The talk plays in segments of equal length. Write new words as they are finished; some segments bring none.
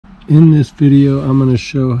In this video, I'm going to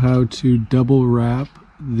show how to double wrap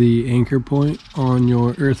the anchor point on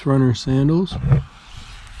your Earth Runner sandals.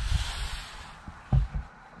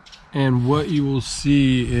 And what you will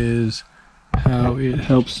see is how it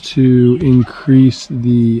helps to increase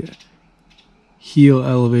the heel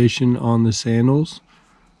elevation on the sandals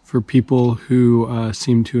for people who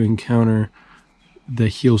seem to encounter the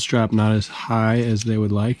heel strap not as high as they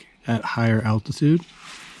would like at higher altitude.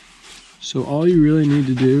 So all you really need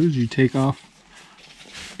to do is you take off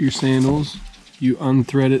your sandals, you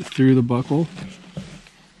unthread it through the buckle,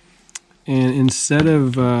 and instead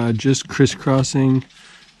of just crisscrossing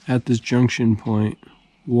at this junction point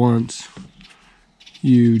once,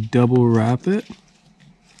 you double wrap it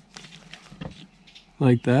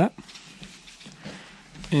like that,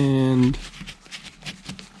 and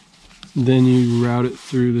then you route it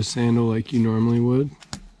through the sandal like you normally would.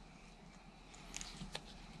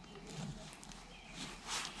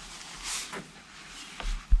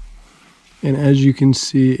 And as you can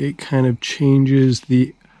see, it kind of changes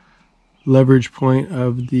the leverage point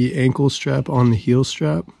of the ankle strap on the heel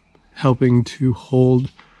strap, helping to hold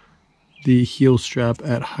the heel strap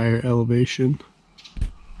at higher elevation.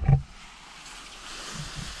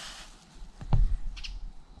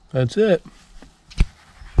 That's it.